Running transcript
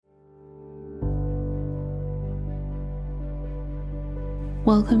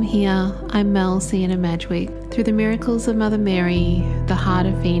Welcome here. I'm Mel Sienna Madgwick. Through the miracles of Mother Mary, the heart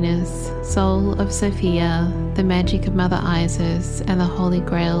of Venus, soul of Sophia, the magic of Mother Isis, and the Holy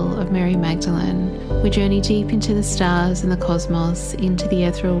Grail of Mary Magdalene, we journey deep into the stars and the cosmos, into the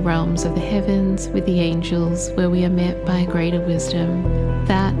ethereal realms of the heavens with the angels, where we are met by a greater wisdom,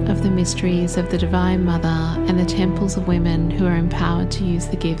 that of the mysteries of the Divine Mother and the temples of women who are empowered to use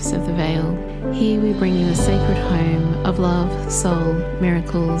the gifts of the veil. Here we bring you a sacred home of love, soul,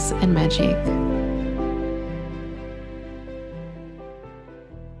 miracles, and magic.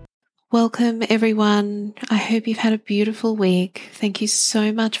 Welcome everyone. I hope you've had a beautiful week. Thank you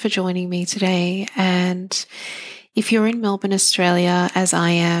so much for joining me today. And if you're in Melbourne, Australia, as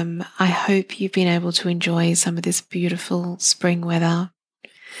I am, I hope you've been able to enjoy some of this beautiful spring weather.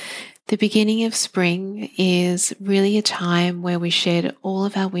 The beginning of spring is really a time where we shed all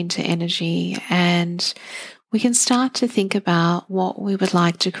of our winter energy and we can start to think about what we would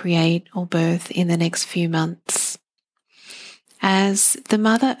like to create or birth in the next few months. As the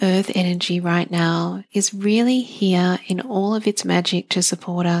Mother Earth energy right now is really here in all of its magic to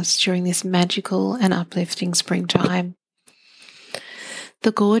support us during this magical and uplifting springtime.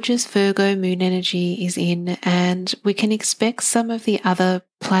 The gorgeous Virgo moon energy is in, and we can expect some of the other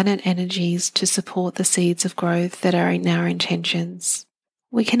planet energies to support the seeds of growth that are in our intentions.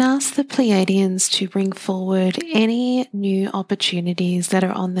 We can ask the Pleiadians to bring forward any new opportunities that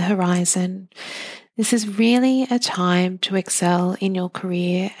are on the horizon. This is really a time to excel in your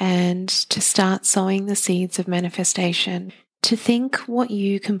career and to start sowing the seeds of manifestation, to think what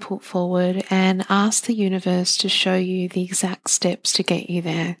you can put forward and ask the universe to show you the exact steps to get you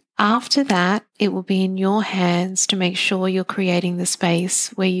there. After that, it will be in your hands to make sure you're creating the space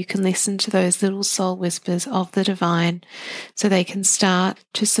where you can listen to those little soul whispers of the divine so they can start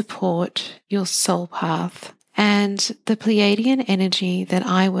to support your soul path. And the Pleiadian energy that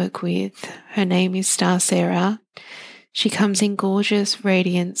I work with, her name is Star Sarah. She comes in gorgeous,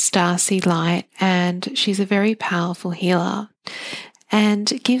 radiant, starseed light, and she's a very powerful healer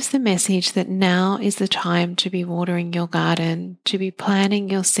and gives the message that now is the time to be watering your garden, to be planting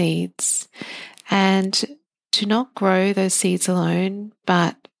your seeds, and to not grow those seeds alone,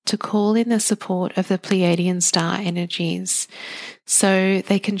 but to call in the support of the Pleiadian star energies so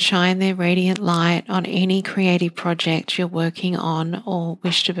they can shine their radiant light on any creative project you're working on or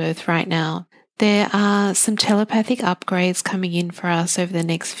wish to birth right now. There are some telepathic upgrades coming in for us over the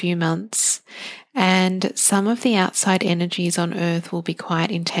next few months, and some of the outside energies on Earth will be quite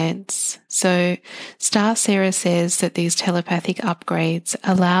intense. So Star Sarah says that these telepathic upgrades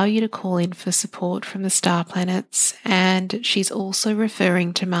allow you to call in for support from the star planets, and she's also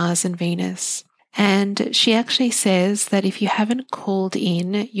referring to Mars and Venus. And she actually says that if you haven't called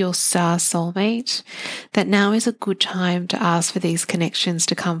in your star soulmate, that now is a good time to ask for these connections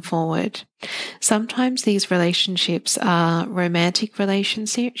to come forward. Sometimes these relationships are romantic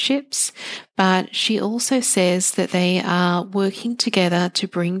relationships, but she also says that they are working together to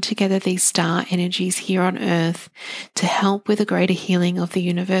bring together these star energies here on Earth to help with a greater healing of the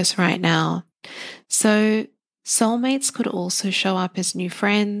universe right now. So soulmates could also show up as new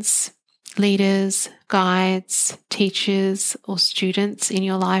friends, leaders, guides, teachers, or students in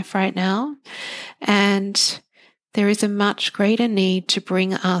your life right now. And there is a much greater need to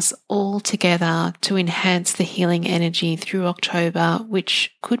bring us all together to enhance the healing energy through October,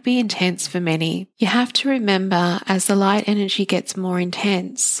 which could be intense for many. You have to remember, as the light energy gets more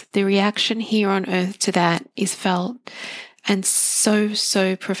intense, the reaction here on Earth to that is felt and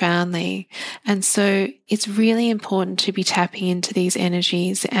so profoundly. And so it's really important to be tapping into these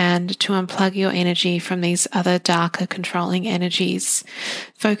energies and to unplug your energy from these other darker controlling energies.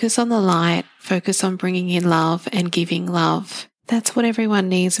 Focus on the light, focus on bringing in love and giving love. That's what everyone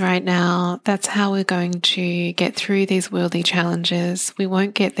needs right now. That's how we're going to get through these worldly challenges. We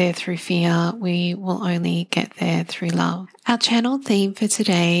won't get there through fear. We will only get there through love. Our channel theme for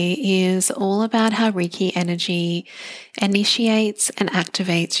today is all about how Reiki energy initiates and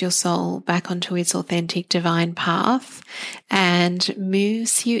activates your soul back onto its authentic divine path and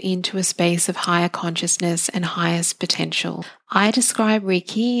moves you into a space of higher consciousness and highest potential. I describe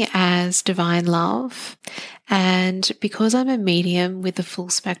Reiki as divine love, and because I'm a medium with the full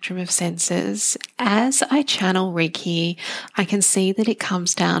spectrum of senses, as I channel Reiki, I can see that it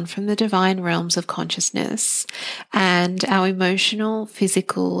comes down from the divine realms of consciousness, and our emotional,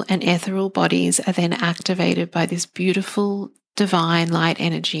 physical, and ethereal bodies are then activated by this beautiful divine light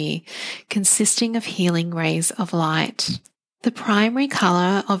energy consisting of healing rays of light. The primary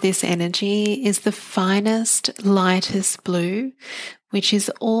color of this energy is the finest, lightest blue, which is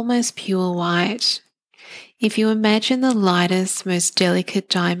almost pure white. If you imagine the lightest, most delicate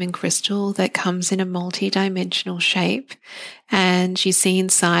diamond crystal that comes in a multi-dimensional shape, and you see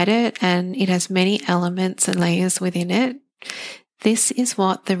inside it, and it has many elements and layers within it, this is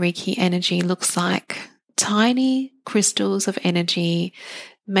what the Reiki energy looks like. Tiny crystals of energy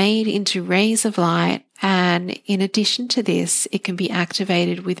made into rays of light, and in addition to this, it can be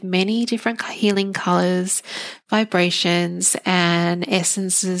activated with many different healing colors, vibrations, and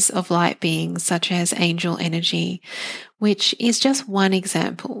essences of light beings such as angel energy, which is just one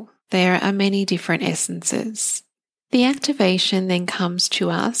example. There are many different essences. The activation then comes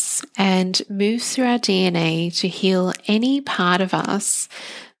to us and moves through our DNA to heal any part of us,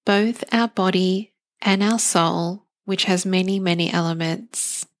 both our body and our soul, which has many, many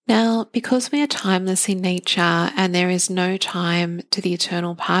elements. Now, because we are timeless in nature and there is no time to the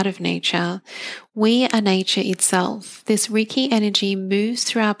eternal part of nature, we are nature itself. This Reiki energy moves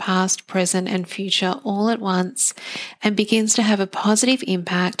through our past, present, and future all at once and begins to have a positive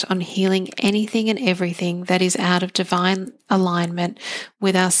impact on healing anything and everything that is out of divine alignment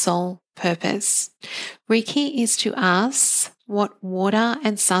with our soul purpose. Reiki is to us what water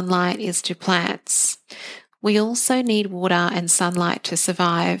and sunlight is to plants. We also need water and sunlight to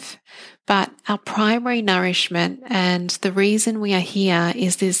survive, but our primary nourishment and the reason we are here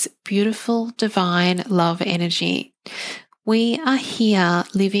is this beautiful divine love energy. We are here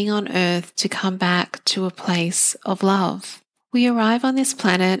living on earth to come back to a place of love. We arrive on this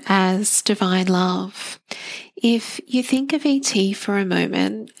planet as divine love. If you think of E.T. for a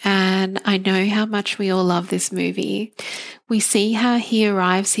moment, and I know how much we all love this movie, we see how he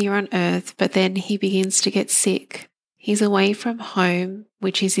arrives here on earth, but then he begins to get sick. He's away from home,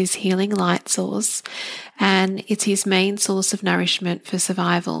 which is his healing light source, and it's his main source of nourishment for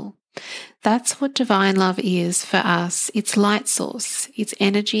survival. That's what divine love is for us. It's light source. It's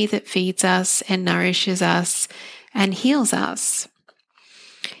energy that feeds us and nourishes us and heals us.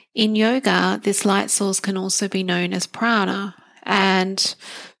 In yoga, this light source can also be known as prana, and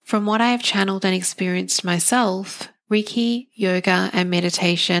from what I have channeled and experienced myself, Reiki, yoga, and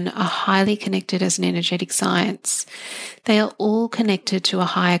meditation are highly connected as an energetic science. They are all connected to a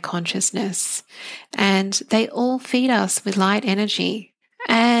higher consciousness, and they all feed us with light energy.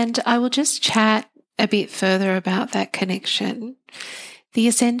 And I will just chat a bit further about that connection. The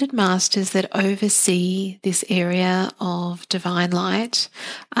ascended masters that oversee this area of divine light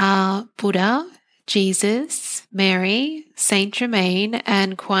are Buddha, Jesus, Mary, Saint Germain,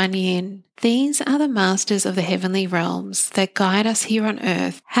 and Kuan Yin. These are the masters of the heavenly realms that guide us here on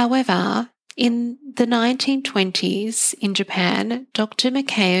earth. However, in the 1920s in Japan, Dr.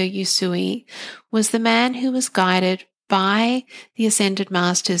 Mikao Usui was the man who was guided by the Ascended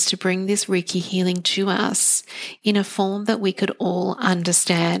Masters to bring this Reiki healing to us in a form that we could all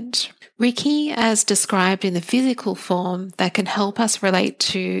understand. Reiki, as described in the physical form that can help us relate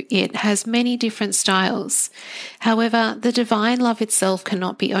to it, has many different styles. However, the divine love itself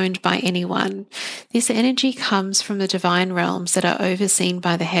cannot be owned by anyone. This energy comes from the divine realms that are overseen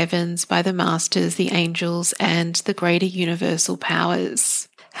by the heavens, by the masters, the angels, and the greater universal powers.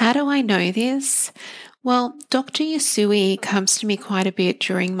 How do I know this? Well, Dr. Usui comes to me quite a bit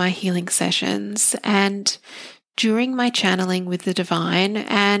during my healing sessions and during my channeling with the divine,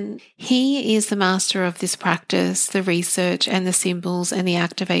 and he is the master of this practice, the research and the symbols and the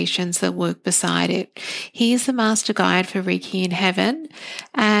activations that work beside it. He is the master guide for Reiki in heaven,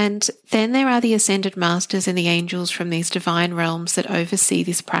 and then there are the ascended masters and the angels from these divine realms that oversee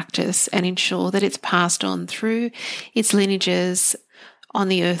this practice and ensure that it's passed on through its lineages on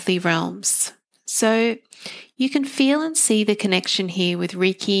the earthly realms. So you can feel and see the connection here with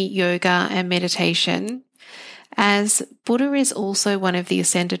Reiki, yoga, and meditation, as Buddha is also one of the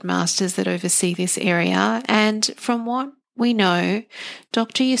ascended masters that oversee this area. And from what we know,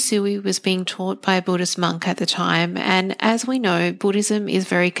 Dr. Usui was being taught by a Buddhist monk at the time. And as we know, Buddhism is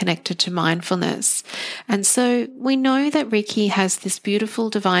very connected to mindfulness. And so we know that Reiki has this beautiful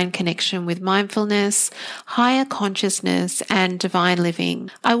divine connection with mindfulness, higher consciousness, and divine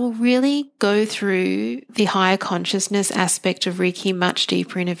living. I will really go through the higher consciousness aspect of Reiki much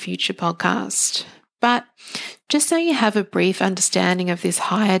deeper in a future podcast. But just so you have a brief understanding of this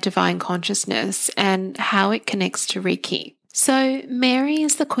higher divine consciousness and how it connects to Reiki. So Mary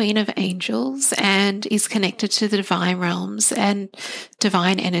is the Queen of Angels and is connected to the divine realms and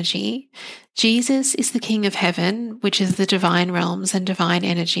divine energy. Jesus is the King of Heaven, which is the divine realms and divine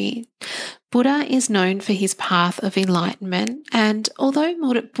energy. Buddha is known for his path of enlightenment, and although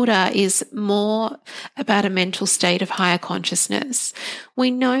Buddha is more about a mental state of higher consciousness,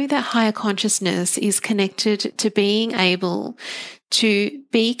 we know that higher consciousness is connected to being able to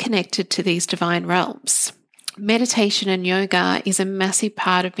be connected to these divine realms. Meditation and yoga is a massive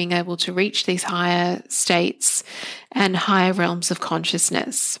part of being able to reach these higher states and higher realms of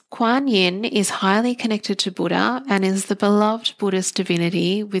consciousness. Kuan Yin is highly connected to Buddha and is the beloved Buddhist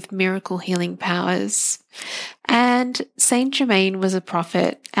divinity with miracle healing powers. And Saint Germain was a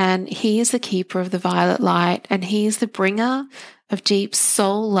prophet, and he is the keeper of the violet light, and he is the bringer of deep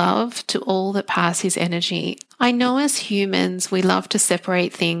soul love to all that pass his energy. I know as humans we love to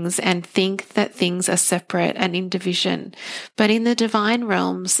separate things and think that things are separate and in division, but in the divine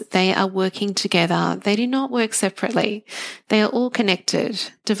realms they are working together. They do not work separately. They are all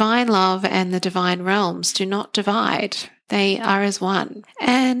connected. Divine love and the divine realms do not divide. They are as one.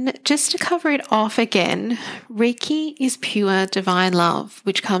 And just to cover it off again, Reiki is pure divine love,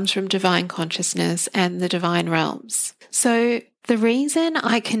 which comes from divine consciousness and the divine realms. So the reason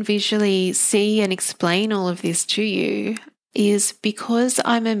I can visually see and explain all of this to you is because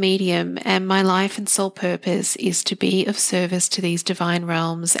I'm a medium and my life and soul purpose is to be of service to these divine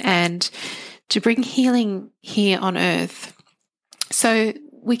realms and to bring healing here on earth. So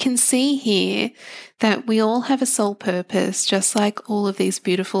we can see here that we all have a soul purpose, just like all of these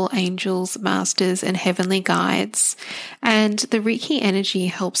beautiful angels, masters, and heavenly guides. And the Reiki energy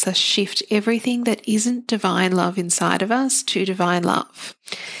helps us shift everything that isn't divine love inside of us to divine love.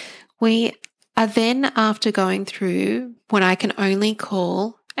 We are then, after going through what I can only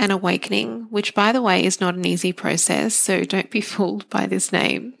call an awakening, which by the way is not an easy process, so don't be fooled by this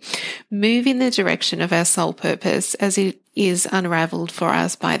name, move in the direction of our soul purpose as it is unraveled for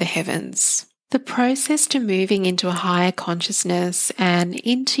us by the heavens. The process to moving into a higher consciousness and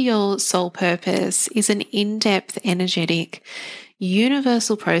into your soul purpose is an in-depth, energetic,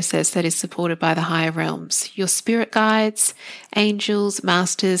 universal process that is supported by the higher realms. Your spirit guides, angels,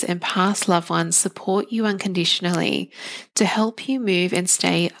 masters, and past loved ones support you unconditionally to help you move and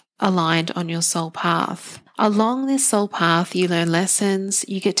stay aligned on your soul path. Along this soul path, you learn lessons,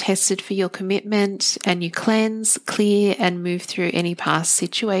 you get tested for your commitment, and you cleanse, clear, and move through any past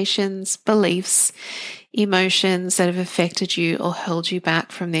situations, beliefs, emotions that have affected you or held you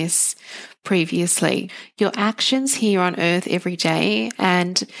back from this previously. Your actions here on earth every day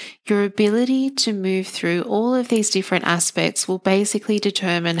and your ability to move through all of these different aspects will basically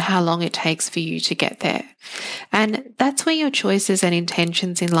determine how long it takes for you to get there. And that's where your choices and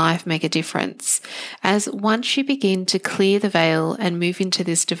intentions in life make a difference. As once you begin to clear the veil and move into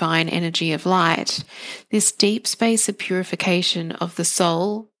this divine energy of light, this deep space of purification of the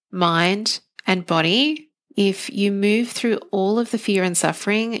soul, mind, and body, if you move through all of the fear and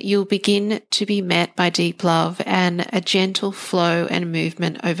suffering, you'll begin to be met by deep love and a gentle flow and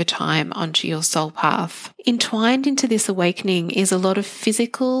movement over time onto your soul path. Entwined into this awakening is a lot of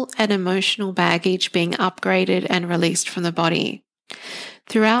physical and emotional baggage being upgraded and released from the body.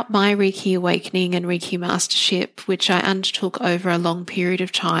 Throughout my Reiki awakening and Reiki mastership, which I undertook over a long period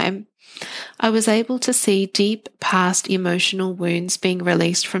of time, I was able to see deep past emotional wounds being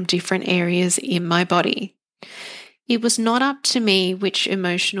released from different areas in my body. It was not up to me which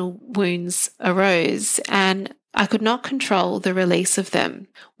emotional wounds arose, and I could not control the release of them.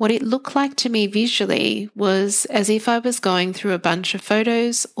 What it looked like to me visually was as if I was going through a bunch of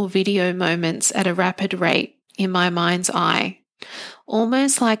photos or video moments at a rapid rate in my mind's eye.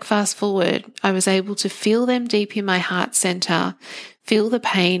 Almost like fast forward, I was able to feel them deep in my heart center, feel the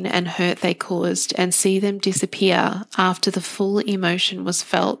pain and hurt they caused, and see them disappear after the full emotion was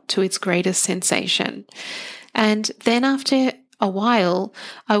felt to its greatest sensation. And then after a while,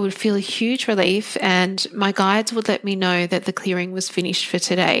 I would feel a huge relief and my guides would let me know that the clearing was finished for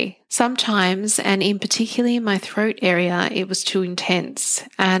today. Sometimes, and in particularly in my throat area, it was too intense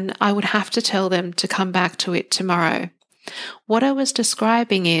and I would have to tell them to come back to it tomorrow. What I was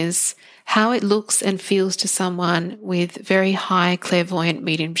describing is how it looks and feels to someone with very high clairvoyant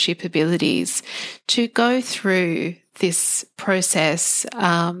mediumship abilities to go through this process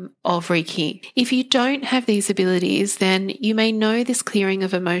of Reiki. If you don't have these abilities, then you may know this clearing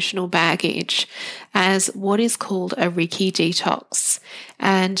of emotional baggage as what is called a Reiki detox.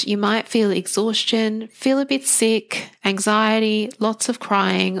 And you might feel exhaustion, feel a bit sick, anxiety, lots of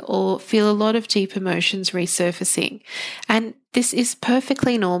crying, or feel a lot of deep emotions resurfacing. And this is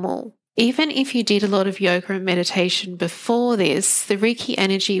perfectly normal. Even if you did a lot of yoga and meditation before this, the Reiki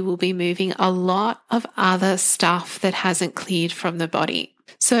energy will be moving a lot of other stuff that hasn't cleared from the body.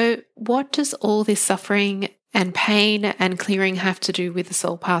 So what does all this suffering and pain and clearing have to do with the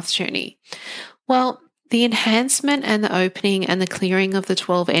soul path journey? Well, The enhancement and the opening and the clearing of the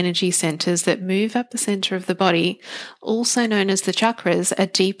 12 energy centers that move up the center of the body, also known as the chakras, are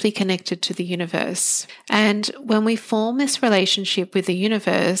deeply connected to the universe. And when we form this relationship with the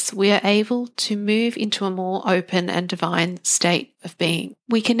universe, we are able to move into a more open and divine state of being.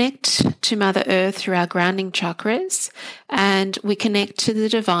 We connect to Mother Earth through our grounding chakras, and we connect to the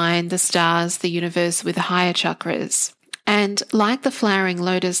divine, the stars, the universe with higher chakras. And like the flowering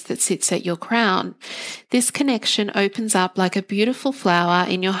lotus that sits at your crown, this connection opens up like a beautiful flower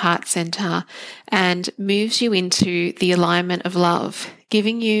in your heart center and moves you into the alignment of love,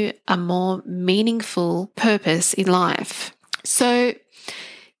 giving you a more meaningful purpose in life. So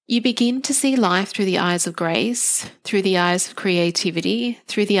you begin to see life through the eyes of grace, through the eyes of creativity,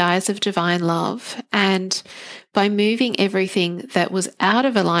 through the eyes of divine love, and by moving everything that was out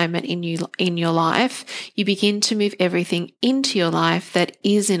of alignment in your life, you begin to move everything into your life that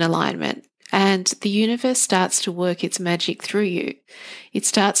is in alignment. And the universe starts to work its magic through you. It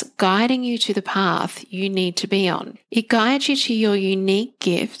starts guiding you to the path you need to be on. It guides you to your unique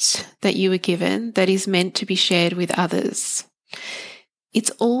gift that you were given that is meant to be shared with others.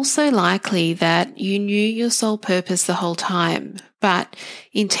 It's also likely that you knew your soul purpose the whole time, but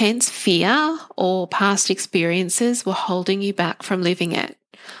intense fear or past experiences were holding you back from living it.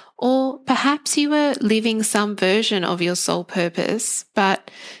 Or perhaps you were living some version of your soul purpose,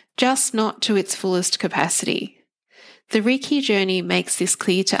 but just not to its fullest capacity. The Reiki journey makes this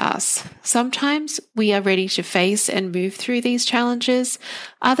clear to us. Sometimes we are ready to face and move through these challenges.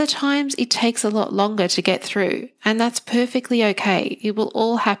 Other times it takes a lot longer to get through, and that's perfectly okay. It will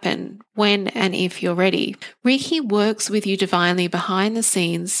all happen when and if you're ready. Reiki works with you divinely behind the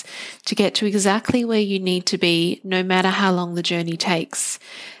scenes to get to exactly where you need to be, no matter how long the journey takes.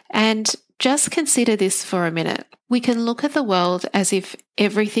 And just consider this for a minute. We can look at the world as if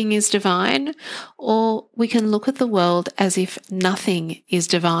everything is divine, or we can look at the world as if nothing is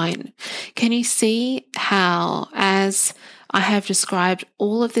divine. Can you see how, as I have described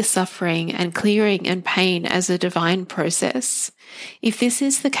all of this suffering and clearing and pain as a divine process? If this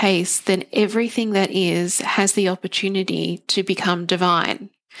is the case, then everything that is has the opportunity to become divine.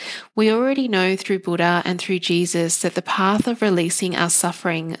 We already know through Buddha and through Jesus that the path of releasing our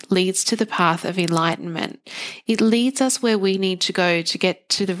suffering leads to the path of enlightenment. It leads us where we need to go to get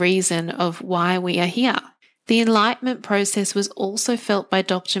to the reason of why we are here. The enlightenment process was also felt by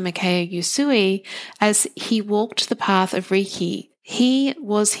Dr. Mikao Usui as he walked the path of Reiki. He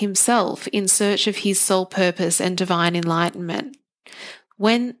was himself in search of his soul purpose and divine enlightenment.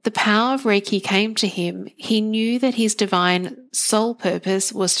 When the power of Reiki came to him, he knew that his divine soul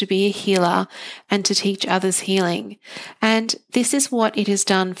purpose was to be a healer and to teach others healing. And this is what it has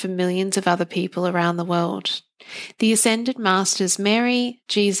done for millions of other people around the world. The Ascended Masters Mary,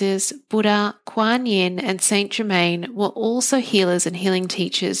 Jesus, Buddha, Kuan Yin, and Saint Germain were also healers and healing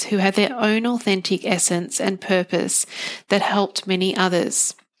teachers who had their own authentic essence and purpose that helped many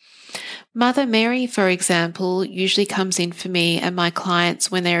others. Mother Mary, for example, usually comes in for me and my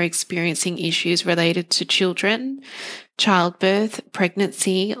clients when they're experiencing issues related to children, childbirth,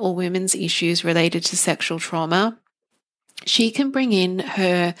 pregnancy, or women's issues related to sexual trauma. She can bring in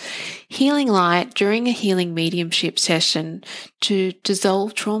her healing light during a healing mediumship session to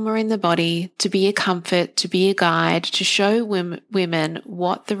dissolve trauma in the body, to be a comfort, to be a guide, to show women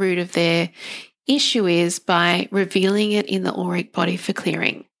what the root of their issue is by revealing it in the auric body for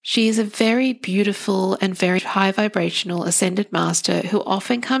clearing. She is a very beautiful and very high vibrational ascended master who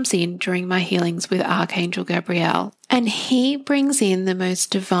often comes in during my healings with Archangel Gabriel. And he brings in the most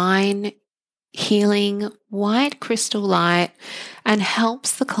divine, healing, white crystal light and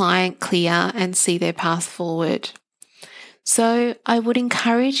helps the client clear and see their path forward. So I would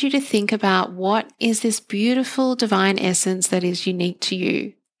encourage you to think about what is this beautiful divine essence that is unique to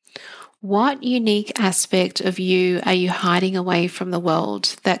you. What unique aspect of you are you hiding away from the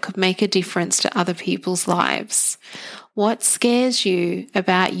world that could make a difference to other people's lives? What scares you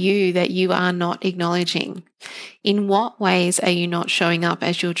about you that you are not acknowledging? In what ways are you not showing up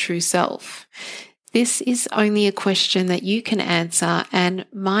as your true self? This is only a question that you can answer, and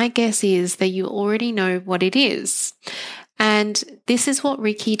my guess is that you already know what it is. And this is what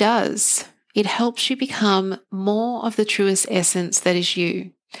Reiki does. It helps you become more of the truest essence that is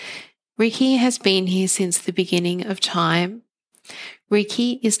you. Reiki has been here since the beginning of time.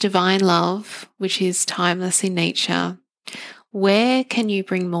 Reiki is divine love, which is timeless in nature. Where can you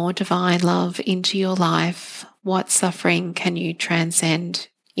bring more divine love into your life? What suffering can you transcend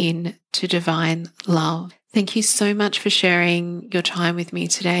into divine love? Thank you so much for sharing your time with me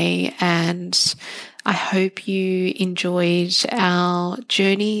today, and I hope you enjoyed our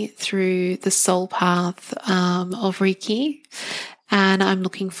journey through the soul path of Reiki, and I'm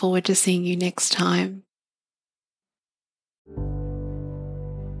looking forward to seeing you next time.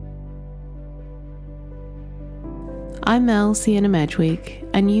 I'm Mel Sienna Madgwick,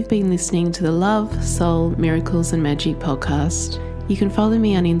 and you've been listening to the Love, Soul, Miracles and Magic podcast. You can follow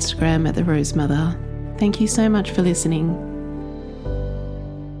me on Instagram at The Rose Mother. Thank you so much for listening.